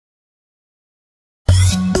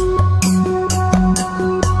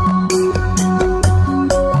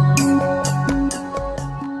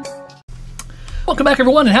Welcome back,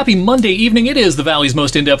 everyone, and happy Monday evening. It is the Valley's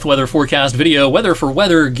most in-depth weather forecast video, Weather for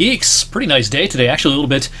Weather Geeks. Pretty nice day today, actually a little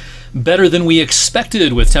bit better than we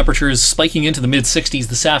expected, with temperatures spiking into the mid-60s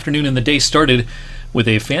this afternoon, and the day started with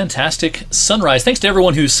a fantastic sunrise. Thanks to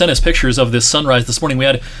everyone who sent us pictures of this sunrise this morning. We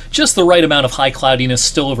had just the right amount of high cloudiness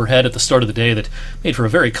still overhead at the start of the day that made for a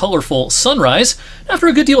very colorful sunrise. After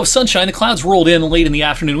a good deal of sunshine, the clouds rolled in late in the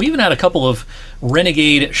afternoon. We even had a couple of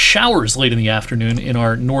renegade showers late in the afternoon in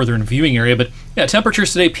our northern viewing area. But yeah,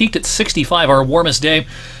 temperatures today peaked at 65, our warmest day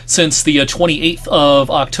since the 28th of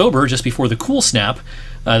October, just before the cool snap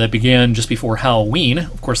that began just before Halloween.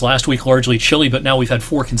 Of course, last week largely chilly, but now we've had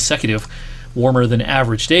 4 consecutive warmer than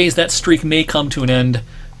average days. That streak may come to an end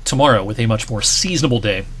tomorrow with a much more seasonable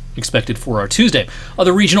day expected for our Tuesday.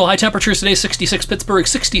 Other regional high temperatures today: 66 Pittsburgh,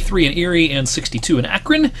 63 in Erie, and 62 in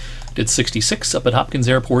Akron. Did 66 up at Hopkins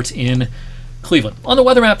Airport in Cleveland. On the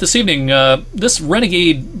weather map this evening, this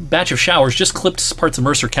renegade batch of showers just clipped parts of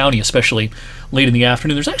Mercer County, especially late in the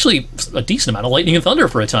afternoon. There's actually a decent amount of lightning and thunder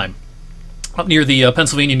for a time up near the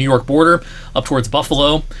Pennsylvania-New York border, up towards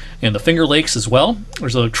Buffalo and the Finger Lakes as well.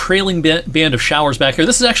 There's a trailing band of showers back here.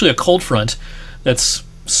 This is actually a cold front that's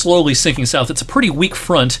slowly sinking south. It's a pretty weak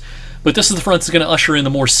front, but this is the front that's going to usher in the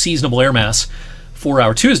more seasonable air mass for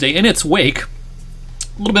our Tuesday. In its wake, a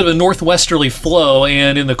little bit of a northwesterly flow,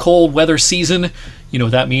 and in the cold weather season, you know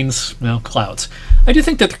what that means? Well, clouds. I do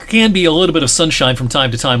think that there can be a little bit of sunshine from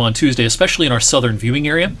time to time on Tuesday, especially in our southern viewing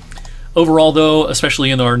area. Overall, though,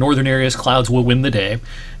 especially in our northern areas, clouds will win the day,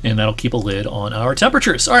 and that'll keep a lid on our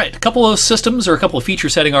temperatures. All right, a couple of systems or a couple of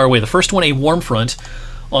features heading our way. The first one, a warm front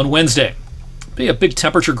on Wednesday. Be a big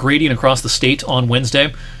temperature gradient across the state on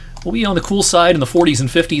Wednesday. We'll be on the cool side in the 40s and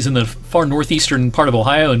 50s in the far northeastern part of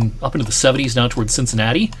Ohio and up into the 70s down towards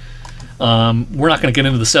Cincinnati. We're not going to get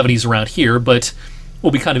into the 70s around here, but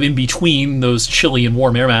we'll be kind of in between those chilly and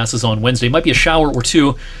warm air masses on Wednesday. Might be a shower or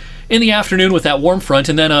two in the afternoon with that warm front,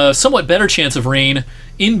 and then a somewhat better chance of rain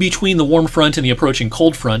in between the warm front and the approaching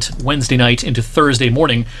cold front Wednesday night into Thursday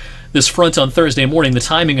morning. This front on Thursday morning, the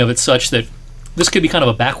timing of it such that this could be kind of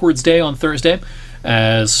a backwards day on Thursday,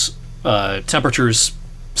 as temperatures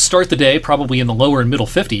start the day probably in the lower and middle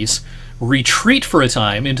 50s, retreat for a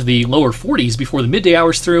time into the lower 40s before the midday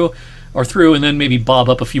hours are through, and then maybe bob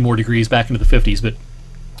up a few more degrees back into the 50s. But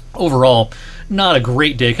overall, not a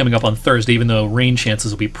great day coming up on Thursday, even though rain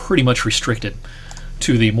chances will be pretty much restricted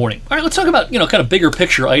to the morning. All right, let's talk about, kind of bigger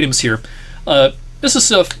picture items here. This is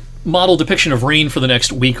a model depiction of rain for the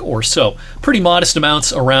next week or so. Pretty modest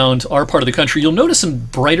amounts around our part of the country. You'll notice some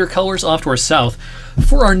brighter colors off to our south.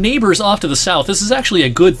 For our neighbors off to the south, this is actually a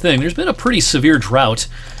good thing. There's been a pretty severe drought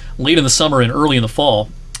late in the summer and early in the fall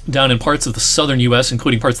down in parts of the southern U.S.,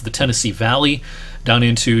 including parts of the Tennessee Valley, down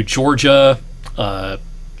into Georgia,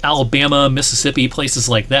 Alabama, Mississippi, places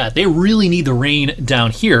like that. They really need the rain down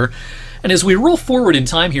here. And as we roll forward in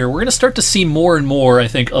time here, we're going to start to see more and more, I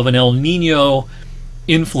think, of an El Nino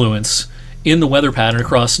influence in the weather pattern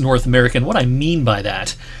across North America. And what I mean by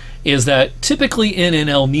that is that typically in an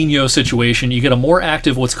El Nino situation, you get a more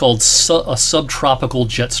active what's called a subtropical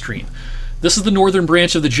jet stream. This is the northern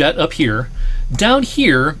branch of the jet up here. Down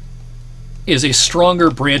here is a stronger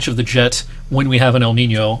branch of the jet when we have an El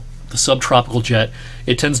Nino, the subtropical jet.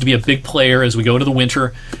 It tends to be a big player as we go into the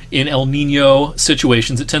winter in El Nino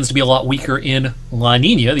situations. It tends to be a lot weaker in La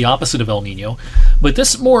Nina, the opposite of El Nino. But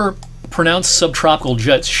this more pronounced subtropical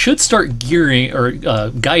jet should start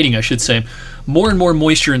guiding, I should say, more and more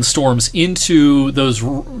moisture and storms into those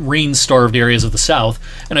rain-starved areas of the south.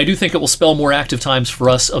 And I do think it will spell more active times for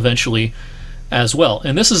us eventually as well.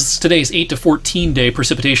 And this is today's 8 to 14 day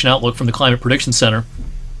precipitation outlook from the Climate Prediction Center.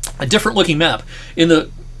 A different looking map. In the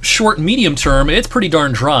short and medium term, it's pretty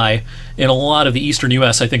darn dry in a lot of the eastern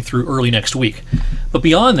U.S., I think, through early next week. But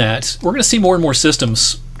beyond that, we're going to see more and more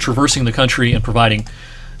systems traversing the country and providing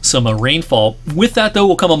some rainfall. With that, though,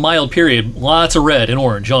 will come a mild period. Lots of red and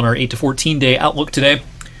orange on our 8 to 14 day outlook today.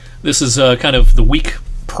 This is kind of the week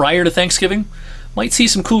prior to Thanksgiving. Might see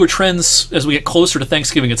some cooler trends as we get closer to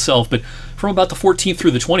Thanksgiving itself, but from about the 14th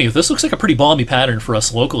through the 20th, this looks like a pretty balmy pattern for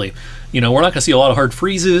us locally. We're not going to see a lot of hard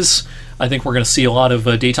freezes. I think we're going to see a lot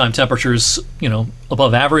of daytime temperatures,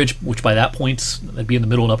 above average, which by that point, that'd be in the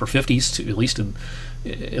middle and upper 50s, to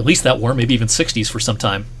at least that warm, maybe even 60s for some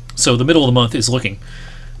time. So the middle of the month is looking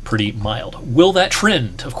pretty mild. Will that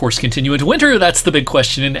trend, of course, continue into winter? That's the big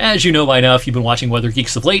question. And as you know by now, if you've been watching Weather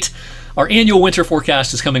Geeks of late, our annual winter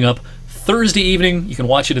forecast is coming up Thursday evening. You can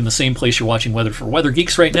watch it in the same place you're watching Weather for Weather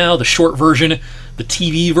Geeks right now, the short version, the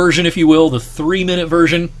TV version, if you will, the 3-minute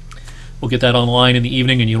version. We'll get that online in the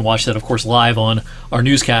evening, and you can watch that, of course, live on our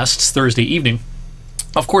newscasts Thursday evening.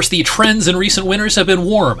 Of course, the trends in recent winters have been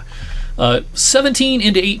warm. 17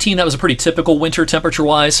 into 18, that was a pretty typical winter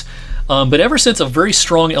temperature-wise. But ever since a very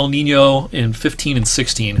strong El Nino in 15 and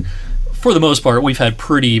 16, for the most part, we've had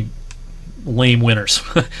pretty lame winters.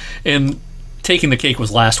 And taking the cake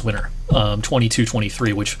was last winter,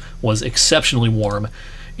 22-23, which was exceptionally warm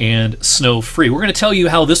and snow-free. We're going to tell you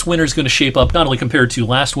how this winter is going to shape up, not only compared to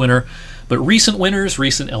last winter, but recent winters,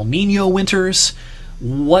 recent El Nino winters.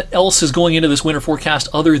 What else is going into this winter forecast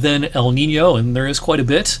other than El Nino? And there is quite a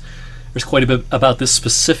bit. There's quite a bit about this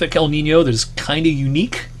specific El Nino that is kind of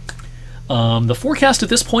unique. The forecast at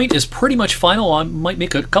this point is pretty much final. I might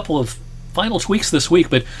make a couple of final tweaks this week,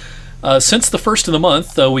 but since the first of the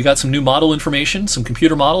month, we got some new model information, some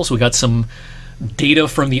computer models. We got some data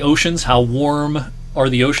from the oceans. How warm are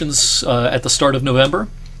the oceans at the start of November?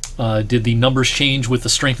 Did the numbers change with the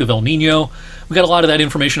strength of El Nino? We got a lot of that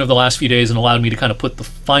information over the last few days and allowed me to kind of put the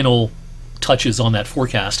final touches on that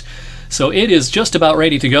forecast. So it is just about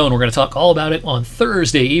ready to go, and we're going to talk all about it on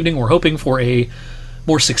Thursday evening. We're hoping for a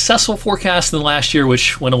more successful forecast than last year,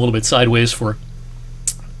 which went a little bit sideways for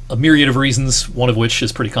a myriad of reasons, one of which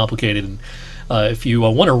is pretty complicated. And if you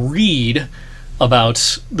want to read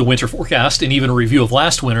about the winter forecast and even a review of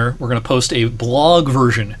last winter, we're going to post a blog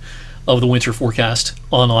version of the winter forecast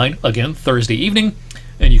online, again, Thursday evening,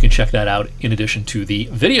 and you can check that out in addition to the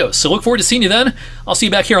videos. So look forward to seeing you then. I'll see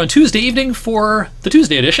you back here on Tuesday evening for the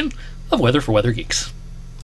Tuesday edition of Weather for Weather Geeks.